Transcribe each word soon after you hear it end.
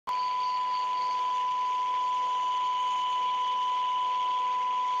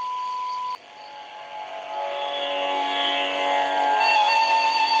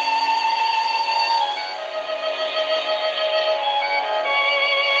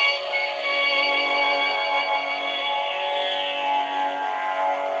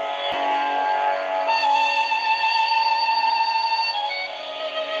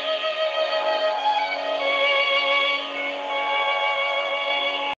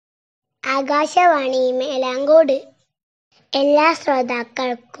ആകാശവാണി മേലാങ്കോട്. എല്ലാ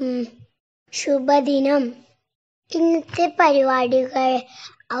ശ്രോതാക്കൾക്കും ശുഭദിനം. ഇന്നത്തെ പരിപാടികൾ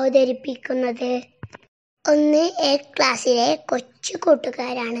അവതരിപ്പിക്കുന്നത് 1A ക്ലാസ്സിലെ കൊച്ചു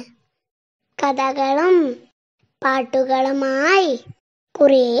കൂട്ടുകാരാണ്. കഥകളും പാട്ടുകളുമായി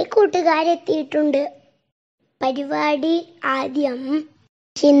കുറേ കൂട്ടുകാരെത്തിയിട്ടുണ്ട്. പരിപാടി ആദ്യം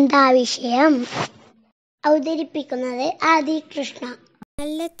ചിന്താവിഷയം അവതരിപ്പിക്കുന്നത് ആദി കൃഷ്ണ.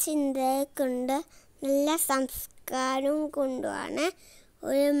 നല്ല ചിന്തയെ കൊണ്ട് നല്ല സംസ്കാരവും കൊണ്ടുമാണ്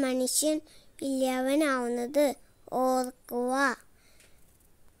ഒരു മനുഷ്യൻ വലിയവനാവുന്നത്. ഓർക്കുക,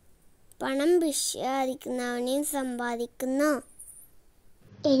 പണം പിശാചിക്കുന്നവനെയും സമ്പാദിക്കുന്നു.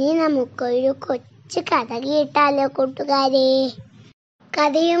 ഇനി നമുക്കൊരു കൊച്ചു കഥ കേട്ടാലോ കൂട്ടുകാരെ?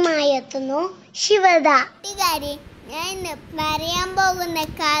 കഥയുമായി എത്തുന്നു ശിവദ. കൂട്ടുകാരെ, ഞാൻ ഇന്ന് പറയാൻ പോകുന്ന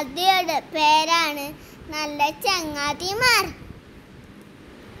കഥയുടെ പേരാണ് നല്ല ചങ്ങാതിമാർ.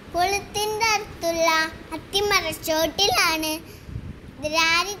 കുളത്തിന്റെ അടുത്തുള്ള അത്തിമരച്ചോട്ടിലാണ്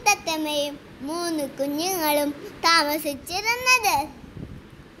രാരിത്തത്തമ്മയും 3 കുഞ്ഞുങ്ങളും താമസിച്ചിരുന്നത്.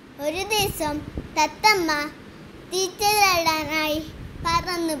 ഒരു ദിവസം തത്തമ്മ തീറ്റ തേടാനായി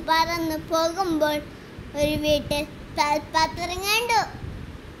പറന്നു പോകുമ്പോൾ ഒരു വീട്ടിൽ കൽപ്പാത്രം കണ്ടു.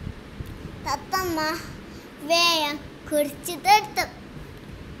 തത്തമ്മ വേഗം കുടിച്ചു തീർത്തു.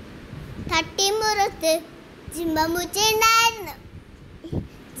 തട്ടിമുറത്ത് ജിമ്പമ്പൂച്ച ഉണ്ടായിരുന്നു.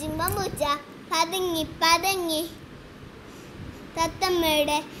 ജിമ്പമ്പൂച്ച പതുങ്ങി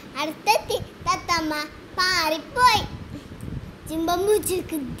തത്തമ്മയുടെ അടുത്തെത്തി. തത്തമ്മ പാറിപ്പോയി.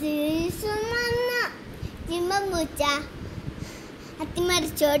 ജിമ്പമ്പൂച്ചക്ക് ദേഷ്യം വന്നു. ജിമ്പമ്പൂച്ച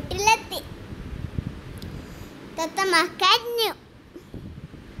അത്തിമരച്ചോട്ടിലെത്തി. തത്തമ്മ കരഞ്ഞു,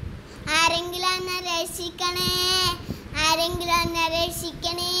 ആരെങ്കിലും എന്നെ രക്ഷിക്കണേ.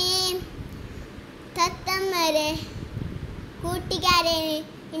 തത്തമ്മയുടെ കൂട്ടുകാരൻ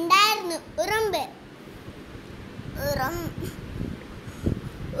ഉണ്ടായിരുന്നു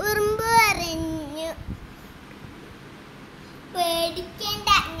ഉറുമ്പ് പറഞ്ഞു, പേടിക്കണ്ട,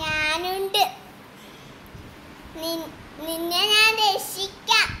 ഞാനുണ്ട്, നിന്നെ ഞാൻ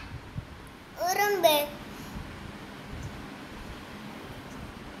രക്ഷിക്കാം. ഉറുമ്പ്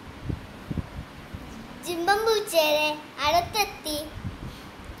ജിമ്പമ്പൂച്ചയുടെ അടുത്തെത്തി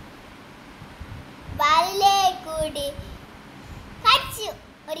വാലിലേ കൂടി കടിച്ചു.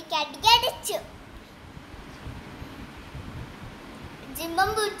 ഒരു കടിക്കടിച്ചു.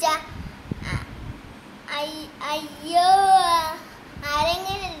 ജിമ്പമ്പൂച്ച അയ്യോ,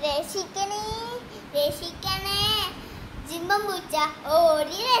 ആരെങ്കിലും രക്ഷിക്കണേ. ജിമ്പമ്പൂച്ച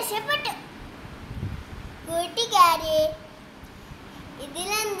ഓടി രക്ഷപ്പെട്ടു. കൂട്ടുകാരെ,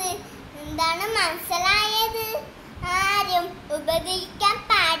 എന്താണ് മനസ്സിലായത്? ആരും ഉപദ്രവിക്കാൻ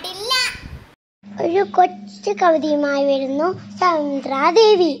പാടില്ല. ഒരു കൊച്ചു കവിതയുമായി വരുന്നു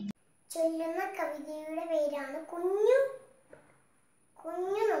സൗന്ദ്രാദേവി. ചൊല്ലുന്ന കവിതയുടെ പേരാണ് കുഞ്ഞു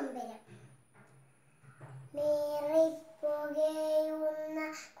നൊമ്പരം. മേറിപ്പുകയുന്ന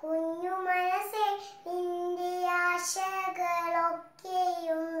കുഞ്ഞു മനസ്സേ, നിന്റെ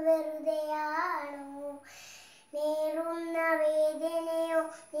ആശകളൊക്കെയും വെറുതെയാണോ? നേറുന്ന വേദനയോ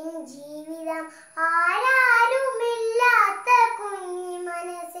നിൻ ജീവിതം? ആരാരുമില്ലാത്ത കുഞ്ഞു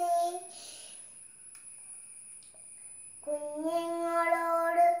മനസ്സേ,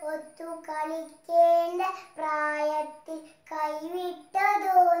 കുഞ്ഞുങ്ങളോട് ഒത്തു കളിക്കേണ്ട പ്രായത്തിൽ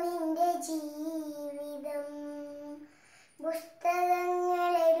കൈവിട്ടതോ നിന്റെ ജീവിതം?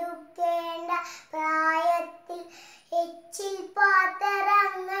 പുസ്തകങ്ങൾ എടുക്കേണ്ട പ്രായത്തിൽ എച്ചിൽ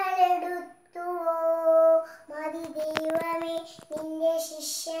പാത്രങ്ങൾ എടുത്തുവോ? മതി ദൈവമേ, നിന്റെ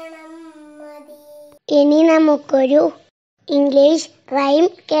ശിക്ഷണം മതി. ഇനി നമുക്കൊരു ഇംഗ്ലീഷ് റൈം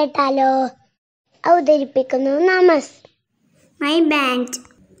കേട്ടാലോ? അവതരിപ്പിക്കുന്നു നമസ്. My band,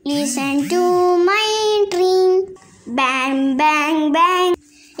 listen to my dream. Bang, bang, bang.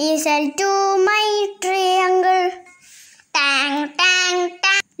 Listen to my triangle. Tang, tang,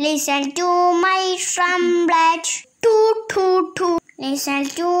 tang. Listen to my trumpet. Toot, toot, toot. Listen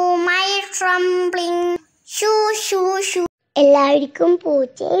to my trembling. Shoo, shoo, shoo. എല്ലാവർക്കും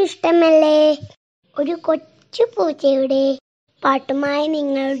പൂച്ചയെ ഇഷ്ടമല്ലേ? ഒരു കൊച്ചു പൂച്ചയുടെ പാട്ടുമായി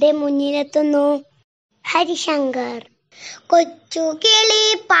നിങ്ങളുടെ മുന്നിലെത്തുന്നു ഹരിശങ്കർ. കൊച്ചു കിളി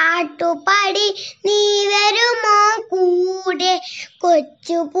പാട്ടുപാടി നീ വരുമോ കൂടെ?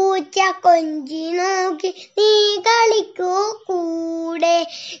 കൊച്ചു പൂച്ച കൊഞ്ചി നോക്കി നീ കളിക്കൂ കൂടെ?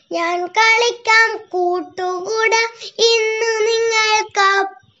 ഞാൻ കളിക്കാം കൂട്ടുകൂടാം ഇന്ന്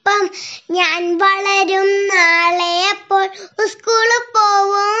നിങ്ങൾക്കൊപ്പം. ഞാൻ വളരും നാളെ അപ്പോൾ സ്കൂളിൽ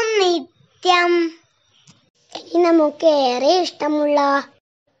പോവും നിത്യം. ഇനി നമുക്ക് ഏറെ ഇഷ്ടമുള്ള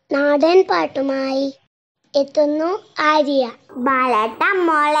നാടൻ പാട്ടുമായി എത്തുന്നു ആര്യ. ബാലട്ട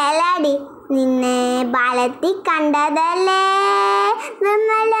മോളലടി നിന്നെ ബാലത്തിൽ കണ്ടതല്ലേ,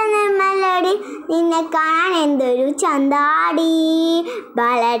 നിർമ്മല നിർമ്മലടി നിന്നെ കാണാൻ എന്തൊരു ചന്താടി.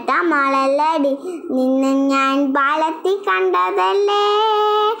 ബാലട്ട മോളലടി നിന്നെ ഞാൻ ബാലത്തിൽ കണ്ടതല്ലേ,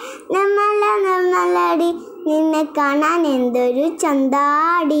 നിർമ്മല നിർമ്മലടി നിന്നെ കാണാൻ എന്തൊരു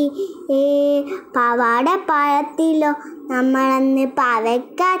ചന്താടി. പാവാട പാഴത്തിലോ നമ്മളന്ന്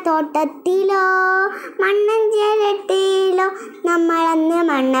പാവയ്ക്ക തോട്ടത്തിലോ, മണ്ണൻ ചിരട്ടിയിലോ നമ്മളന്ന്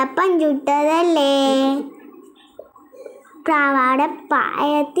മണ്ണപ്പം ചുട്ടതല്ലേ. പാവാട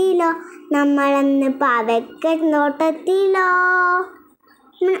പായത്തിലോ നമ്മളന്ന് പാവയ്ക്ക തോട്ടത്തിലോ,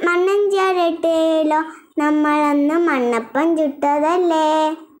 മണ്ണൻ ചിരട്ടിയിലോ നമ്മളന്ന് മണ്ണപ്പം ചുട്ടതല്ലേ.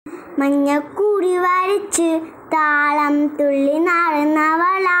 മഞ്ഞക്കൂടി വരച്ച് താളം തുള്ളി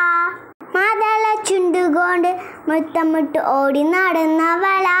നടന്നവള, മാതള ചുണ്ടുകൊണ്ട് മുത്തമിട്ട് ഓടി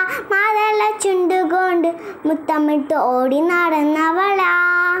നടന്നവള, മാതള ചുണ്ടുകൊണ്ട് മുത്തമിട്ട് ഓടി നടന്നവള.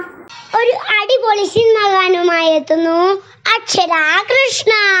 ഒരു അടിപൊളി സിനിമ ഗാനവുമായി എത്തുന്നു അക്ഷര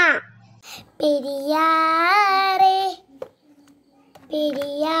കൃഷ്ണ. പെരിയാറേ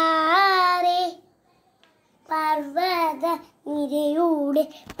പെരിയാറേ പർവ്വത നിരയുടെ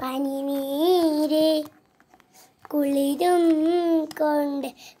പനിനീരേ, കുളിരും കൊണ്ട്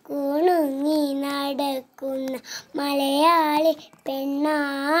കുണുങ്ങി നടക്കുന്ന മലയാളി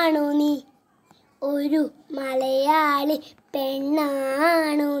പെണ്ണാണു നീ, ഒരു മലയാളി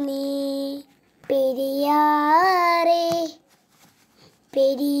പെണ്ണാണു നീ. പെരിയാറേ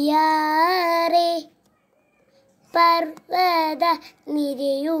പെരിയാറേ പർവ്വത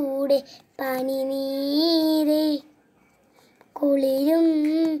നിരയുടെ പനിനീരേ, കുളിരും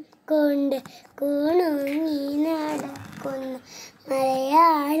കൊണ്ട് കുണുങ്ങി നടക്കുന്ന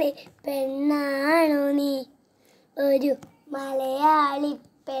മലയാളി പെണ്ണാണു നീ, ഒരു മലയാളി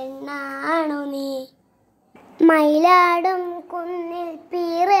പെണ്ണാണു നീ. മയിലാടും കുന്നിൽ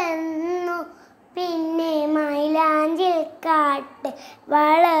പിറന്നു, പിന്നെ മൈലാഞ്ചിൽ കാട്ട്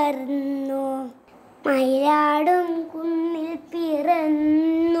വളർന്നു. മയിലാടും കുന്നിൽ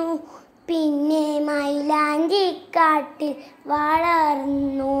പിറന്നു, പിന്നെ മൈലാഞ്ചിക്കാട്ടിൽ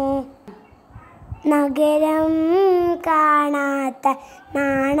വളർന്നു. നഗരം കാണാത്ത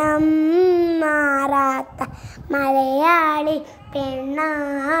നാണം മാറാത്ത മലയാളി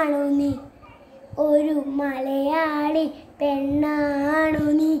പെണ്ണാണു നീ, ഒരു മലയാളി പെണ്ണാണു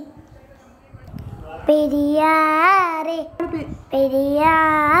നീ. പെരിയാറേ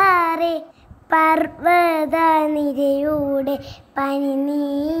പെരിയാറേ പർവ്വത നിരയുടെ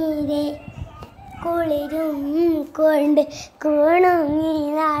പനിനീരേ, കുളിരും കൊണ്ട് കുണുങ്ങി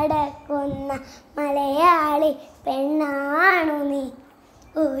നടക്കുന്ന മലയാളി പെണ്ണാണു നീ,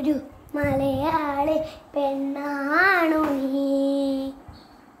 ഒരു മലയാളി പെണ്ണാണു നീ.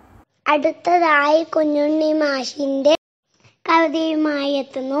 അടുത്തതായി കുഞ്ഞുണ്ണി മാഷിന്റെ കവിതയുമായി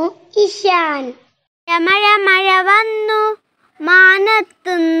എത്തുന്നു ഇഷാൻ. മഴ മഴ വന്നു,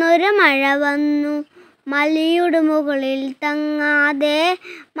 മാനത്തുന്നൊരു മഴ വന്നു, മലയുടെ മുകളിൽ തങ്ങാതെ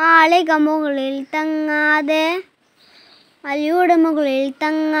മാളിക മുകളിൽ തങ്ങാതെ, മലയുടെ മുകളിൽ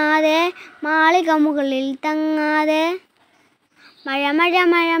തങ്ങാതെ മാളിക മുകളിൽ തങ്ങാതെ. മഴ മഴ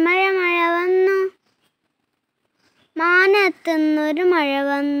മഴ മഴ മഴ വന്നു, മാനത്തുന്നൊരു മഴ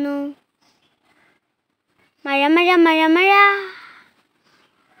വന്നു, മഴ മഴ മഴ മഴ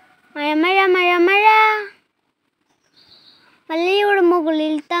മഴ മഴ മഴ മഴ, മലയുടെ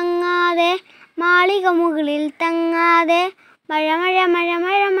മുകളിൽ തങ്ങാതെ മാളിക മുകളിൽ തങ്ങാതെ. മഴ മഴ മഴ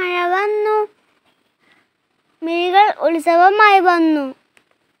മഴ മഴ വന്നു, മിഴികൾ ഉത്സവമായി വന്നു.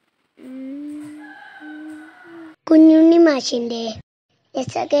 കുഞ്ഞുണ്ണി മാഷിന്റെ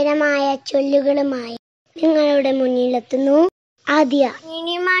രസകരമായ ചൊല്ലുകളുമായി നിങ്ങളുടെ മുന്നിലെത്തുന്നു ആദ്യ.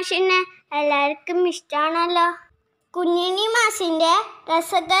 കുഞ്ഞുണ്ണി മാഷിനെ എല്ലാവർക്കും ഇഷ്ടമാണല്ലോ. കുഞ്ഞുണ്ണി മാഷിന്റെ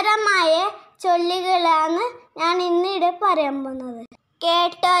രസകരമായ ചൊല്ലുകളാണ് ഞാൻ ഇന്നിവിടെ പറയാൻ പോകുന്നത്.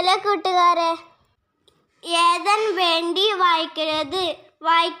 കേട്ടോലെ കൂട്ടുകാരെ. എഴുതാൻ വേണ്ടി വായിക്കരുത്,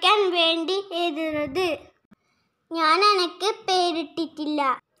 വായിക്കാൻ വേണ്ടി എഴുതരുത്. ഞാൻ എനിക്ക് പേരിട്ടിട്ടില്ല.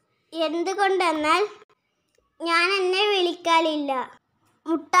 എന്തുകൊണ്ടെന്നാൽ ഞാൻ എന്നെ വിളിക്കാറില്ല.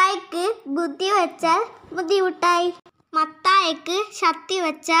 മുട്ടായിക്ക് ബുദ്ധി വെച്ചാൽ ബുദ്ധിമുട്ടായി, മത്തായിക്ക് ശക്തി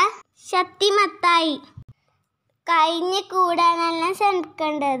വെച്ചാൽ ശക്തി മത്തായി. കഴിഞ്ഞ് കൂടാനല്ല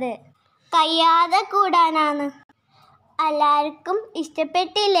ശ്രമിക്കേണ്ടത്, കഴിയാതെ കൂടാനാണ്. എല്ലാവർക്കും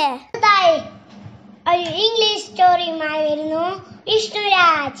ഇഷ്ടപ്പെട്ടില്ലേ? ഒരു ഇംഗ്ലീഷ് സ്റ്റോറിയുമായി വരുന്നു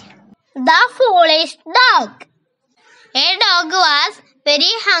Vishnuraj. The Foolish Dog. A dog was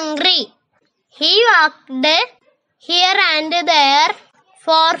very hungry. He walked here and there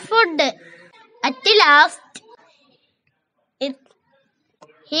for food. At last,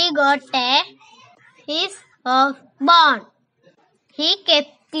 he got his bone. He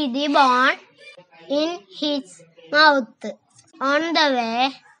kept the bone in his mouth. On the way,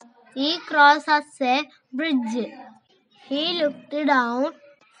 he crosses a bridge. He looked down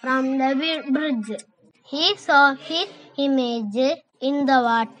from the bridge. He saw his image in the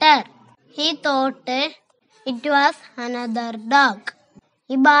water. He thought it was another dog.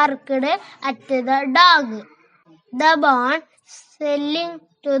 He barked at the dog. The bone fell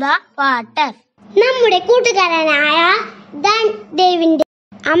to the water. നമ്മുടെ കൂട്ടുകാരനായ than ദേവിന്റെ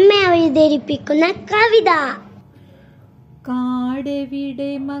അമ്മ അവതരിപ്പിക്കുന്ന കവിത.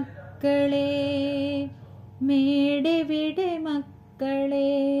 കാടെവിടെ മക്കളെ, മേടെവിടെ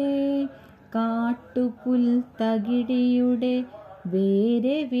മക്കളെ, കാട്ടുപുൽ തകിടിയുടെ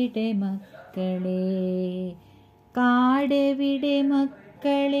വേരെവിടെ മക്കളെ. കാടെവിടെ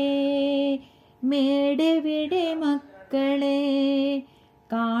മക്കളെ, മേടെവിടെ മക്കളെ,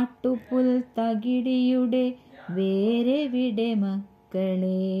 കാട്ടുപുൽ തകിടിയുടെ വേരെവിടെ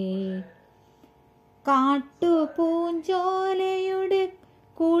മക്കളെ. കാട്ടുപൂഞ്ചോലയുടെ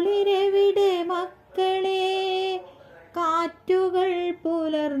കുളിരെവിടെ മക്കളെ, കാറ്റുകൾ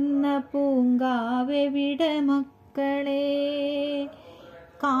പുലർന്ന പൂങ്കാവെവിടെ മക്കളെ.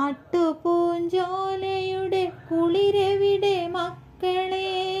 കാട്ടുപൂഞ്ചോലയുടെ കുളിരെവിടെ മക്കളെ,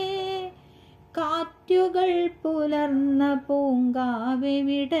 കാറ്റുകൾ പുലർന്ന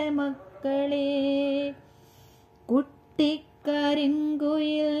പൂങ്കാവെവിടെ മക്കളെ. കുട്ടിക്കരിങ്കുയിൽ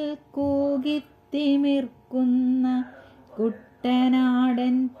കൂകിത്തിമിർക്കുന്ന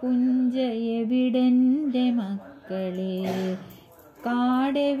കുട്ടനാടൻ പുഞ്ചയെവിടെൻ്റെ മക്കളെ.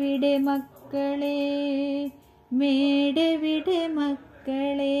 കാടെവിടെ മക്കളെ, മേടെവിടെ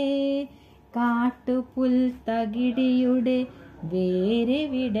മക്കളെ, കാട്ടുപുൽ തകിടിയുടെ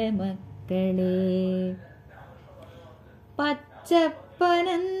വേരെവിടെ മക്കളെ. പച്ചപ്പനന്തത്ത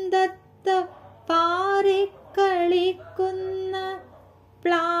പാറിക്കളിക്കുന്ന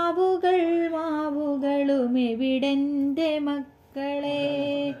പ്ലാവുകൾ മാവുകളും എവിടെൻ്റെ മക്കളെ.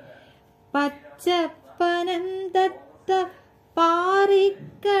 പച്ചപ്പനന്തത്ത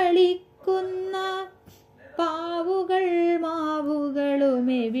പാറിക്കളിക്കുന്ന പാവുകൾ മാവുകളും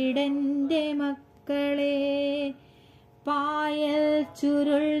എവിടെൻ്റെ മക്കളെ. പായൽ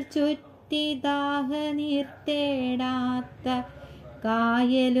ചുരുൾ ചുറ്റി ദാഹനീർ തേടാത്ത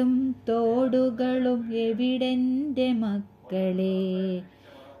കായലും തോടുകളും എവിടെൻ്റെ മക്കളെ.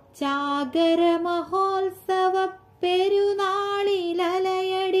 ചാകര മഹോത്സവ പെരുനാളിലലയടി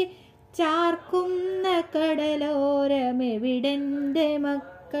ചാർക്കുന്ന കടലോരമെവിടെൻ്റെ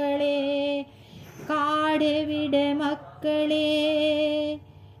മക്കളെ. കാടെവിടെ മക്കളെ,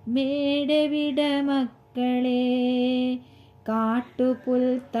 മേടെവിടെ മക്കളെ, കാട്ടുപുൽ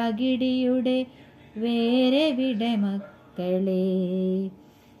തകിടിയുടെ വേരെവിടെ മക്കളെ.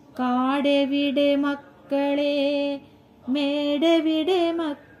 കാടെവിടെ മക്കളെ, മേടെവിടെ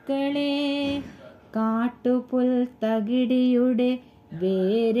മക്കളെ, കാട്ടുപുൽ തകിടിയുടെ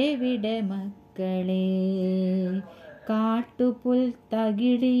വേരെവിടെ മക്കളെ. കാട്ടുപുൽ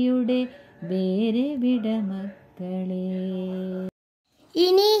തകിടിയുടെ വേരെവിടെ മക്കളെ.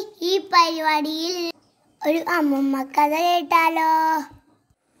 ഇനി ഈ പരിപാടിയിൽ ഒരു അമ്മമ്മ കഥ കേട്ടാലോ.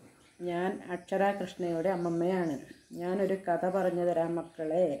 ഞാൻ അക്ഷര കൃഷ്ണയുടെ അമ്മമ്മയാണ്. ഞാനൊരു കഥ പറഞ്ഞു തരാം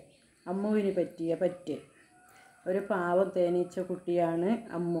മക്കളെ. അമ്മുവിന് പറ്റിയ പറ്റ്. ഒരു പാവം തേനീച്ച കുട്ടിയാണ്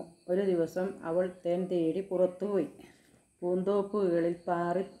അമ്മു. ഒരു ദിവസം അവൾ തേൻ തേടി പുറത്തുപോയി. പൂന്തോപ്പുകളിൽ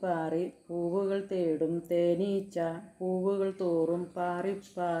പാറിപ്പാറി പൂവുകൾ തേടും തേനീച്ച. പൂവുകൾ തോറും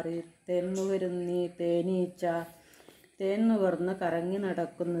പാറിപ്പാറി തേൻ നുകരുന്നീ തേനീച്ച. തേൻ നുകർന്ന് കറങ്ങി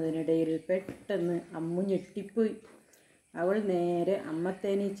നടക്കുന്നതിനിടയിൽ പെട്ടെന്ന് അമ്മു ഞെട്ടിപ്പോയി. അവൾ നേരെ അമ്മ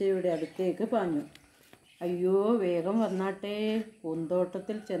തേനീച്ചയുടെ അടുത്തേക്ക് പാഞ്ഞു. അയ്യോ, വേഗം വന്നാട്ടെ,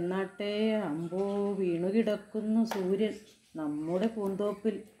 പൂന്തോട്ടത്തിൽ ചെന്നാട്ടെ. അമ്പോ, വീണുകിടക്കുന്നു സൂര്യൻ നമ്മുടെ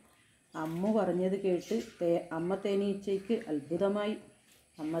പൂന്തോപ്പിൽ. അമ്മു പറഞ്ഞത് കേട്ട് അമ്മ തേനീച്ചയ്ക്ക് അത്ഭുതമായി.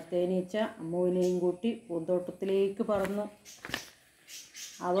 അമ്മ തേനീച്ച അമ്മുവിനെയും കൂട്ടി പൂന്തോട്ടത്തിലേക്ക് പറന്നു.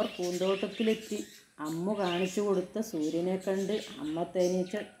 അവർ പൂന്തോട്ടത്തിലെത്തി. അമ്മു കാണിച്ചു കൊടുത്ത സൂര്യനെ കണ്ട് അമ്മ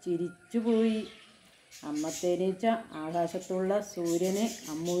തേനീച്ച ചിരിച്ചുപോയി. അമ്മ തേനീച്ച ആകാശത്തുള്ള സൂര്യനെ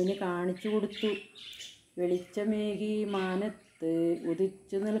അമ്മുവിന് കാണിച്ചു കൊടുത്തു. വെളിച്ചമേകി മാനത്ത്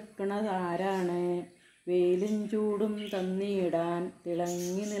ഉദിച്ചു നിൽക്കണതാരാണ്? വെയിലും ചൂടും തന്നിടാൻ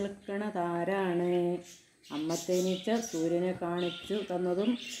തിളങ്ങി നിൽക്കണതാരാണ്? അമ്മ തേനീച്ച സൂര്യനെ കാണിച്ചു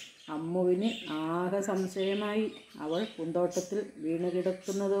തന്നതും അമ്മുവിന് ആകെ സംശയമായി. അവൾ പൂന്തോട്ടത്തിൽ വീണ്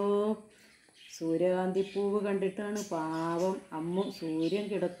കിടക്കുന്നതോ സൂര്യകാന്തിപ്പൂവ് കണ്ടിട്ടാണ് പാവം അമ്മു സൂര്യൻ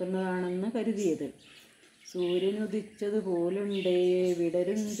കിടക്കുന്നതാണെന്ന് കരുതിയത്. സൂര്യൻ ഉദിച്ചതുപോലുണ്ടേ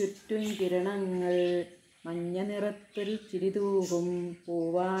വിടരും ചുറ്റും കിരണങ്ങൾ. മഞ്ഞ നിറത്തിൽ ചിരിതൂകും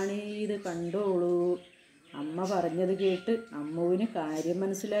പൂവാണേ ഇത് കണ്ടോളൂ. അമ്മ പറഞ്ഞത് കേട്ട് അമ്മുവിന് കാര്യം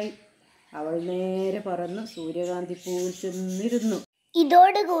മനസ്സിലായി. അവൾ നേരെ പറന്ന് സൂര്യകാന്തിപ്പൂവിൽ ചെന്നിരുന്നു.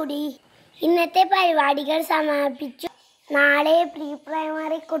 ഇതോടുകൂടി ഇന്നത്തെ പരിപാടികൾ സമാപിച്ചു. നാളെ പ്രീ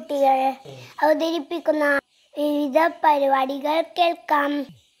പ്രൈമറി കുട്ടികൾ അവതരിപ്പിക്കുന്ന വിവിധ പരിപാടികൾ കേൾക്കാം.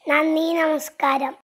 നന്ദി, നമസ്കാരം.